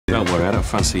Don't worry, I don't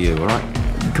fancy you, all right?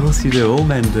 Of course you do, all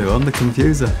men do, on the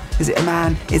computer. Is it a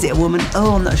man? Is it a woman?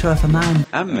 Oh, I'm not sure if a man.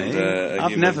 And me?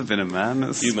 I've never been a man,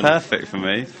 that's perfect for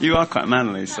me. You are quite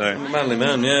manly, so... I'm a manly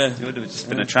man, yeah. It would have just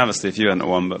been a travesty if you hadn't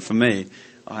one, but for me,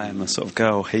 I am a sort of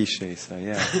girl, he, she, so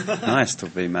yeah. Nice to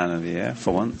be man of the year,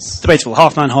 for once. Debatable,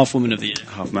 half man, half woman of the year.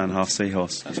 Half man, half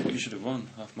seahorse. That's what you should have won,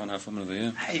 half man, half woman of the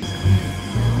year. Hey.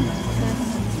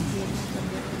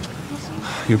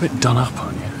 You're a bit done up,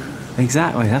 aren't you?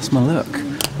 Exactly, that's my look.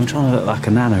 I'm trying to look like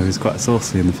a nana who's quite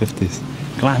saucy in the 50s.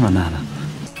 Glamour nana.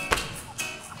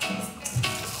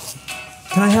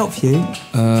 Can I help you?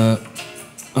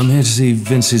 I'm here to see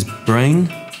Vince's brain.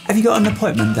 Have you got an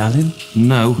appointment, darling?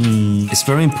 No. It's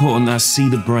very important that I see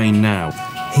the brain now.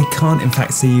 He can't, in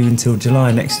fact, see you until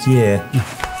July next year.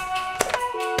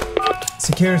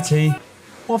 Security.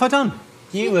 What have I done?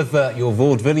 You avert your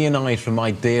vaudevillian eyes from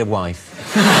my dear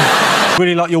wife.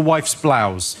 Really like your wife's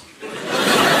blouse.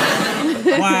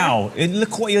 Wow,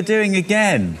 look what you're doing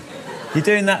again. You're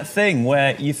doing that thing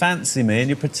where you fancy me and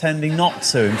you're pretending not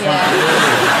to in front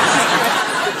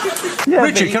of me.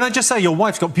 Richard, can I just say your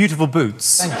wife's got beautiful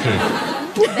boots? Thank you.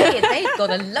 They've got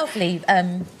a lovely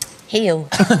heel.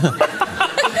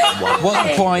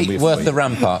 Wasn't quite worth the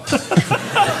ramp up.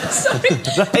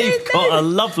 They've got a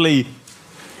lovely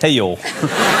heel.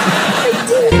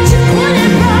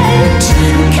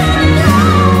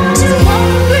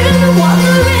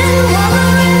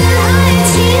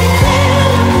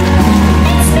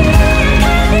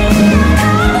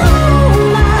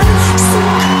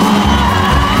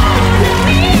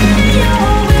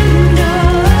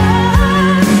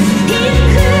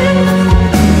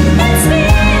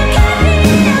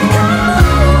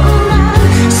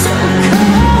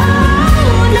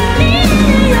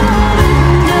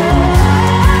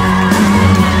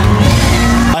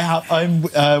 I'm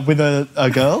with a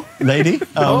girl, lady.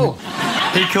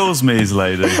 He calls me his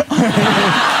lady.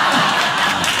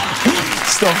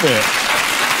 Stop it.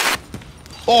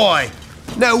 Oi!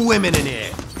 No women in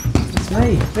here. It's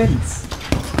me, Vince.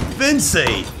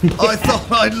 Vincey! I thought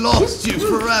I'd lost you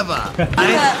forever. You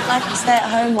look like a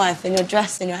stay-at-home wife in your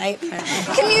dress and your apron.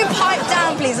 Can you pipe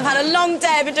down, please? I've had a long day.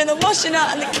 I've been doing the washing up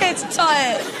and the kids are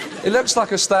tired. It looks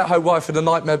like a stay-at-home wife in A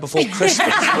Nightmare Before Christmas.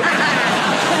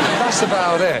 That's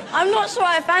about it. I'm not sure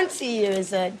I fancy you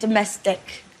as a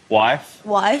domestic Wife?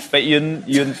 But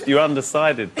you're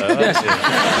undecided, though, aren't you?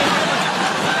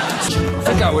 I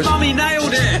think I was... Mummy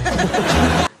nailed it!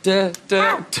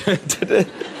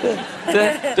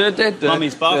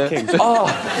 Mummy's barking. Oh.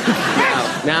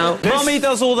 Now. Mummy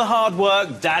does all the hard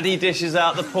work, Daddy dishes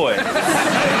out the point.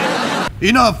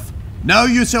 Enough! Now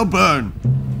you shall burn.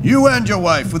 You and your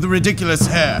wife with the ridiculous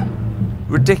hair.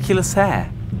 Ridiculous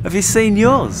hair? Have you seen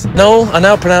yours? Noel, I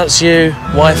now pronounce you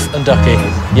wife and ducky.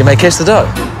 You may kiss the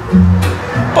dough.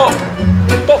 Bop!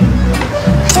 Bop!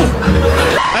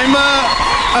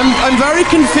 I'm very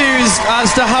confused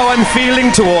as to how I'm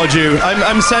feeling towards you.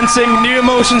 I'm sensing new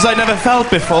emotions I never felt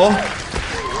before.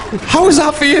 How is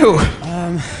that for you?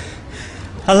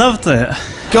 I loved it.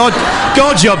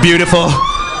 God, you're beautiful.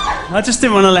 I just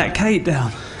didn't want to let Kate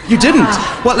down. You didn't?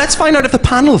 Well, let's find out if the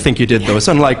panel think you did, though. It's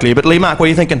unlikely. But Lee Mack, what are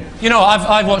you thinking? You know,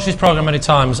 I've watched this programme many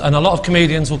times, and a lot of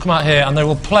comedians will come out here and they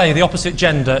will play the opposite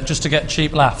gender just to get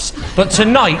cheap laughs. But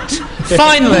tonight,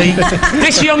 finally,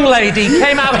 this young lady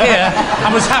came out here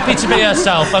and was happy to be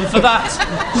herself, and for that,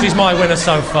 she's my winner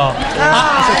so far.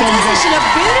 She look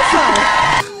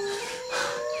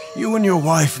beautiful. You and your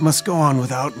wife must go on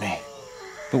without me.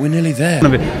 But we're nearly there.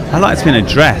 I like to be in a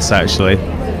dress, actually.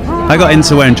 I got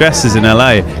into wearing dresses in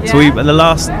LA. So we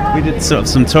did sort of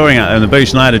some touring out there in the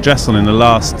bush, and I had a dress on in the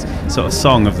last sort of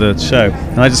song of the show,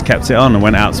 and I just kept it on and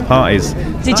went out to parties.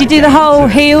 Did you do the whole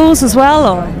heels as well,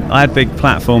 or? I had big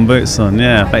platform boots on,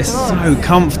 yeah, but it's so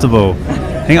comfortable.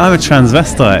 I think I'm a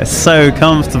transvestite. It's so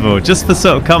comfortable, just for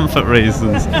sort of comfort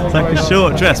reasons. It's like a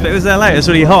short dress, but it was LA. It was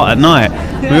really hot at night.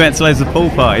 We went to loads of pool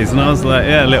parties, and I was like,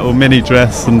 yeah, little mini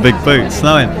dress and big boots. And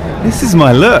I went, this is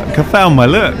my look. I found my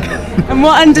look. And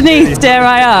what underneath, dare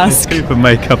I ask? Super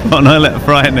makeup on. I look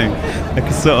frightening, like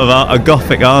a sort of a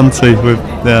gothic auntie with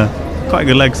quite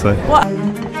good legs though. What?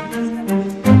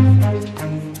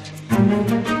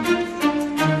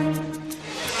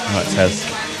 Right, Tez.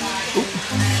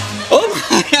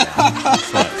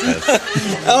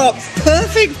 Oh,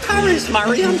 perfect Paris,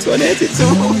 Marie Antoinette. It's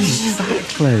all.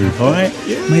 Exactly, alright?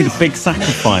 Made a big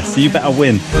sacrifice, so you better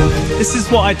win. This is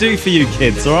what I do for you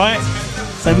kids, alright?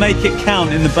 So make it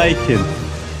count in the baking.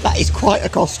 That is quite a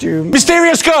costume.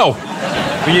 Mysterious girl!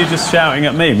 Were you just shouting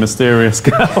at me, mysterious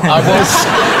girl? I was.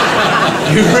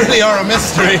 You really are a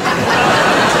mystery.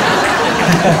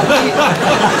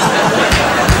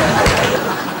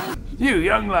 You,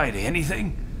 young lady,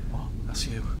 anything? Oh, that's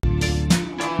you. I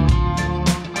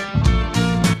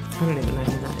don't even know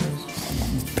who that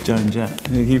is. Joan Jett.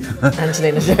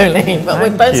 Angelina Jolie, but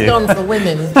we've both gone for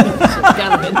women. It's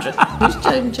kind of interesting. Who's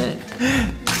Joan Jett?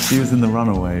 She was in The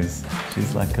Runaways.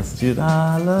 She's like a student.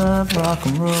 I love rock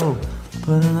and roll.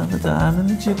 Put another dime in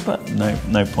the jukebox.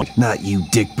 No point. Not you,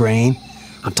 dick brain.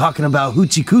 I'm talking about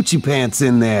hoochie coochie pants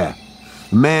in there.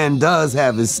 A man does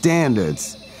have his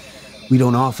standards. We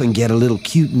don't often get a little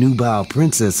cute nubile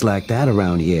princess like that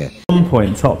around here. At one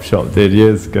point, Topshop did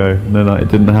years ago. No, it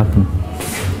didn't happen.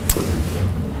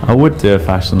 I would do a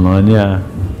fashion line, yeah.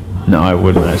 No, I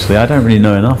wouldn't actually. I don't really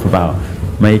know enough about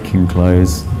making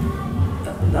clothes.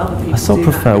 I sort of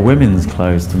prefer women's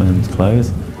clothes to men's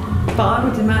clothes. But I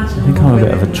would imagine I think I'm a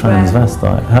bit of a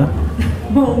transvestite, huh?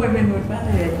 More women would wear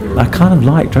it. I kind of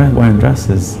like wearing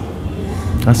dresses.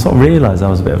 I sort of realised I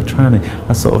was a bit of a tranny.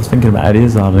 I sort of was thinking about Eddie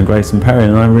Izzard and Grace and Perry,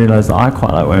 and I realised that I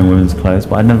quite like wearing women's clothes,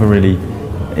 but I never really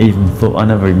I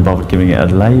never even bothered giving it a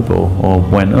label or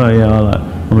went, oh yeah,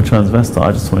 I'm a transvestite.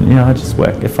 I just went, yeah, I just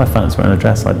wear, if I fancy wearing a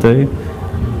dress, I do.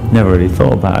 Never really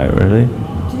thought about it, really.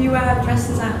 Do you wear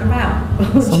dresses out and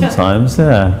about? Sometimes,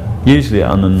 yeah. Usually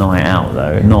on a night out,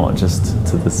 though, not just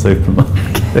to the supermarket.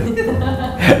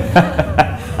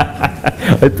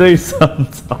 I do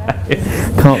sometimes.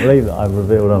 Can't believe that I've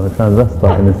revealed I'm a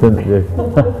transvestite in this interview.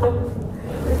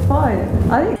 It's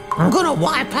fine. I'm gonna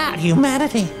wipe out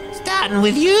humanity. Starting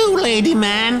with you, lady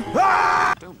man.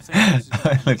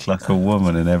 I look like a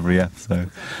woman in every episode.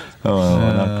 Oh,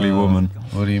 an ugly woman.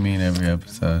 What do you mean every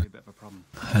episode?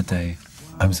 Her day.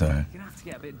 I'm sorry.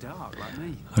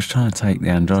 I was trying to take the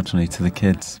androgyny to the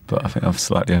kids, but I think I've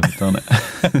slightly overdone it.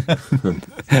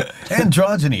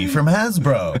 Androgyny from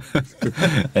Hasbro.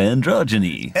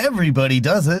 Androgyny. Everybody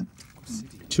does it.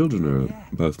 Children are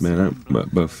both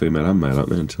female and male, aren't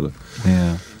they? Until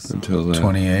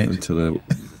 28. Until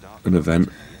an event.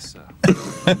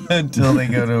 Until they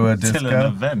go to a disco. Until an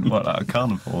event, what, like a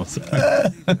carnival?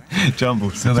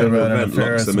 Jumble. So they run a locks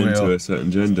Ferris them wheel. into a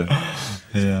certain gender.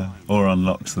 Yeah, or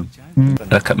unlocks them.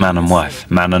 Look at man and wife.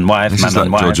 Man and wife, This man is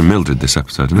and like wife. George and Mildred, this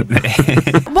episode, isn't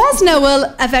it? Was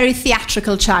Noel a very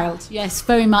theatrical child? Yes,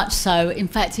 very much so. In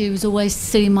fact, he was always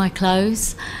suing my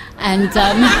clothes, and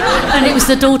it was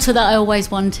the daughter that I always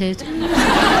wanted.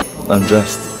 I'm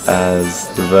dressed as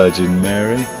the Virgin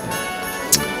Mary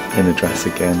in a dress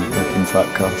again, looking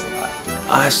typecast.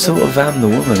 I sort of am the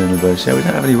woman in the bush. Yeah, we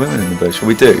don't have any women in the bush. Well,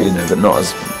 we do, you know, but not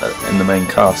as in the main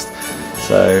cast.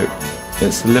 So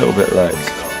it's a little bit like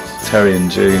Terry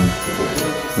and June,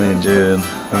 me and June,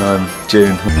 and I'm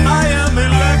June. I am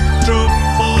electro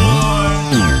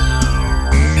boy.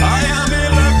 I am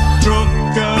electro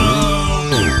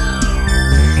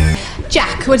girl.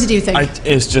 Jack, what did you think?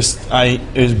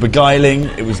 It was beguiling,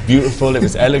 it was beautiful, it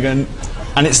was elegant,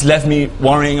 and it's left me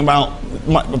worrying about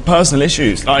my personal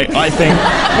issues. I think,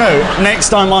 no, next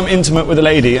time I'm intimate with a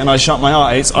lady and I shut my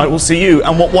eyes, I will see you,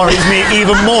 and what worries me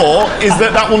even more is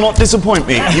that will not disappoint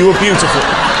me. You were beautiful.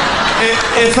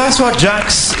 If that's what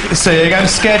Jack's saying, I'm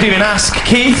scared to even ask.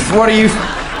 Keith, what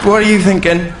are you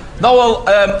thinking? No, well,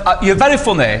 you're very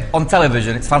funny on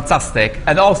television. It's fantastic,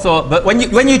 and also, but when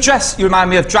you dress, you remind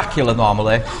me of Dracula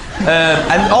normally,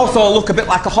 and also look a bit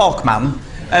like a Hawkman.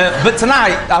 But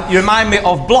tonight, you remind me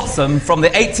of Blossom from the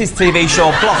 80s TV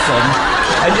show Blossom,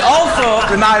 and you also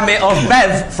remind me of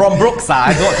Bev from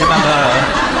Brookside. Don't you remember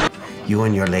her? You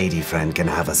and your lady friend can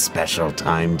have a special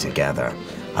time together.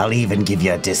 I'll even give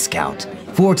you a discount.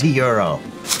 €40.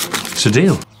 It's a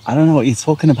deal. I don't know what you're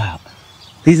talking about.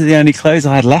 These are the only clothes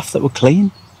I had left that were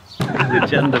clean. The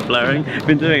gender blurring.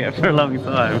 Been doing it for a long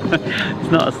time.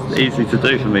 It's not as easy to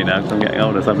do for me now because I'm getting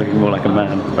older, so I'm looking more like a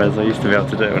man, whereas I used to be able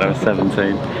to do it when I was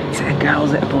 17. Is it a girl,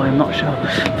 is it a boy? I'm not sure.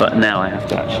 But now I have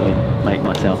to actually make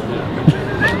myself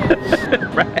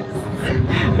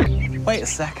rest. Wait a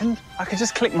second. I could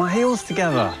just click my heels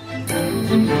together.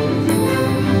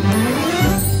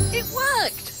 It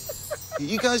worked!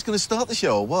 You guys gonna start the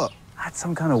show or what? I had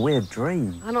some kind of weird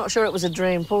dream. I'm not sure it was a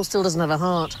dream. Paul still doesn't have a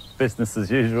heart. Business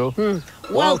as usual.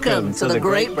 Welcome to the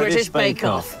Great British Bake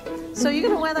Off. So you're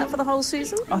going to wear that for the whole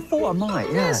season? I thought I might,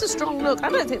 yeah. Yeah, it's a strong look. I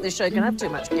don't think this show can have too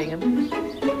much gingham.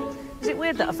 Is it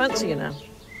weird that I fancy you now?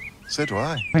 So do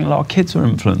I. I think a lot of kids were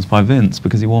influenced by Vince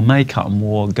because he wore makeup and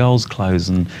wore girls' clothes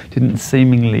and he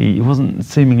wasn't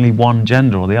seemingly one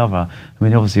gender or the other. I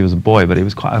mean, obviously he was a boy, but he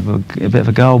was quite a bit of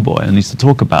a girl boy, and he used to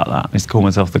talk about that. He used to call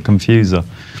myself the confuser.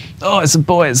 Oh, it's a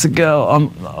boy, it's a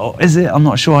girl. Is it? I'm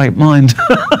not sure I mind.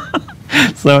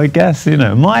 So I guess, you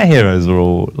know, my heroes are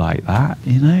all like that,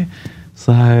 you know.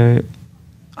 So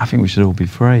I think we should all be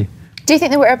free. Do you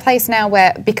think that we're at a place now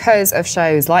where, because of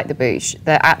shows like The Boosh,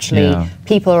 that actually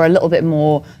people are a little bit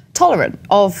more tolerant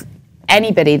of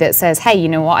anybody that says, hey, you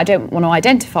know what, I don't want to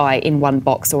identify in one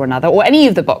box or another, or any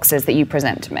of the boxes that you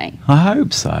present to me? I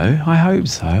hope so. I hope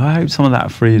so. I hope some of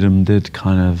that freedom did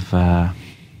kind of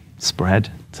spread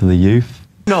to the youth.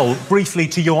 Noel, briefly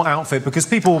to your outfit, because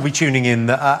people will be tuning in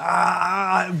that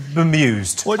are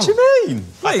bemused. What do you mean?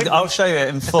 Wait, I'll show you it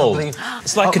in full.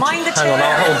 It's like mind the hang on,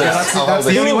 I'll hold this. That's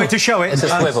the only way to show it. It's a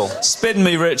swivel. Spin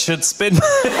me, Richard, spin me.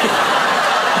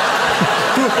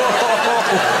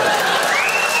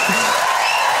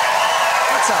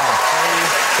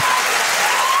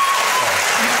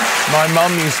 My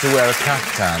mum used to wear a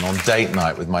caftan on date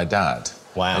night with my dad.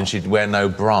 Wow. And she'd wear no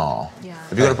bra. Yeah.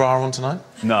 Have you got a bra on tonight?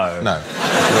 No. No.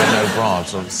 She'd wear no bra,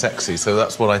 sort of sexy. So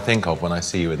that's what I think of when I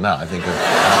see you in that. I think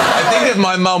of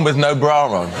my mum with no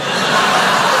bra on.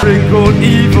 Sprinkled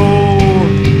evil,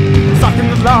 sucking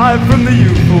the life from the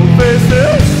youthful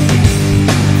faces.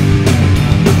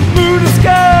 Moon is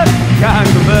scared, can't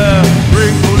compare.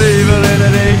 Sprinkled evil in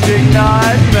an aging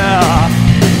nightmare.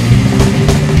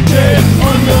 Dead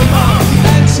on your mom,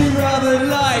 and she rather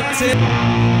liked it.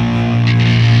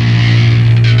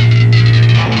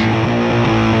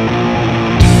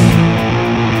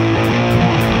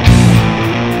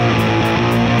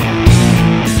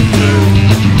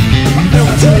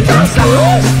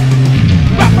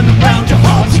 Wrapping around your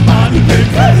heart, your mind, and baby.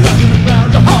 Wrapping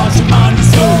around your heart, your mind, and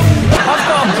soul. I've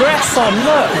got a dress on,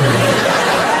 look.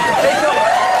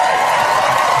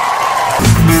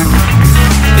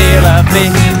 Dear lovely,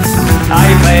 are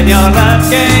you playing your love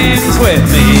games with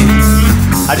me?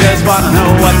 I just wanna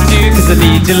know what to do, cause I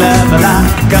need your love a lot.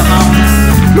 Come on.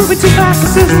 Moving too fast,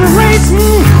 this isn't a race.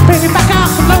 Baby, back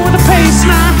out and lower the pace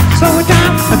now. Slow it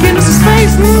down, give us some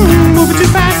space. Moving too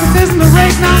fast, this isn't a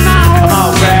race now. Come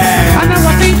on, Greg. I know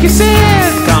I think you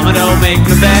said. Come on, don't make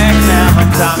me beg now.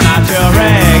 I'm not your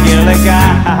regular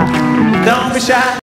guy. Don't be shy.